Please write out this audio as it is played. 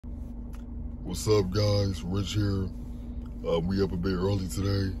What's up, guys? Rich here. We up a bit early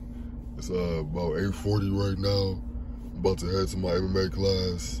today. It's about 8:40 right now. I'm about to head to my MMA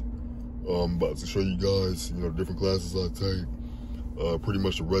class. I'm about to show you guys, different classes I take. Pretty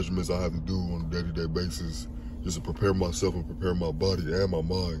much the regimens I have to do on a day-to-day basis, just to prepare myself and prepare my body and my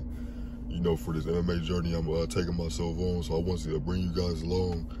mind, for this MMA journey I'm taking myself on. So I want to bring you guys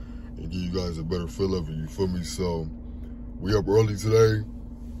along and give you guys a better feel of it. You feel me? So we up early today.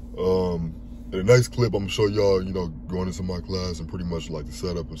 In the next clip, I'm gonna show y'all, going into my class and pretty much like the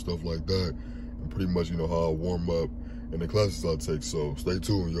setup and stuff like that, and pretty much, how I warm up and the classes I take. So stay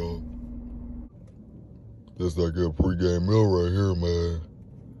tuned, y'all. This that good pregame meal right here, man.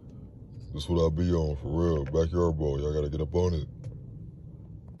 This what I be on for real. Backyard ball, y'all gotta get up on it.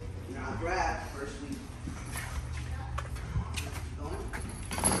 Now grab first week.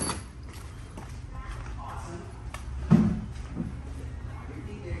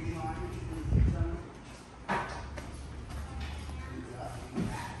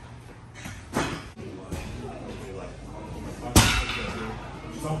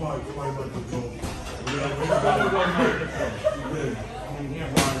 Somebody like to go.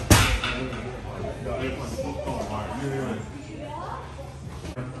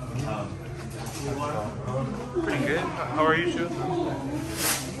 Pretty good. How are you, Shu?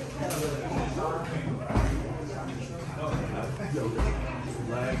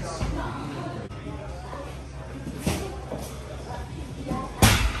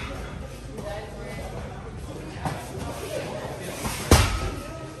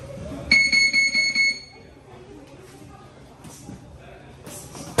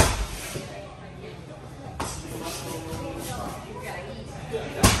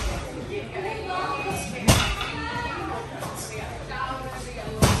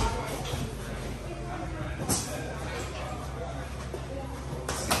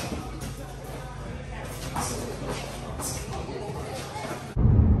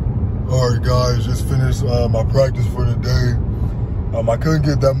 Alright guys, just finished my practice for the day. I couldn't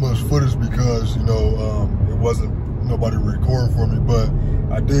get that much footage because, it wasn't nobody recording for me, but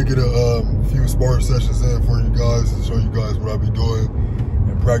I did get a few sparring sessions in for you guys to show you guys what I be doing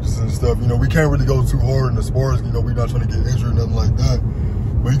and practicing and stuff. We can't really go too hard in the spars, we're not trying to get injured or nothing like that.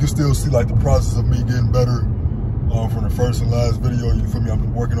 But you can still see like the process of me getting better from the first and last video, you feel me?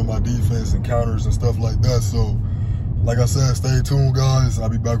 I'm working on my defense and counters and stuff like that. So like I said, stay tuned, guys. I'll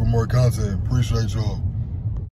be back with more content. Appreciate y'all.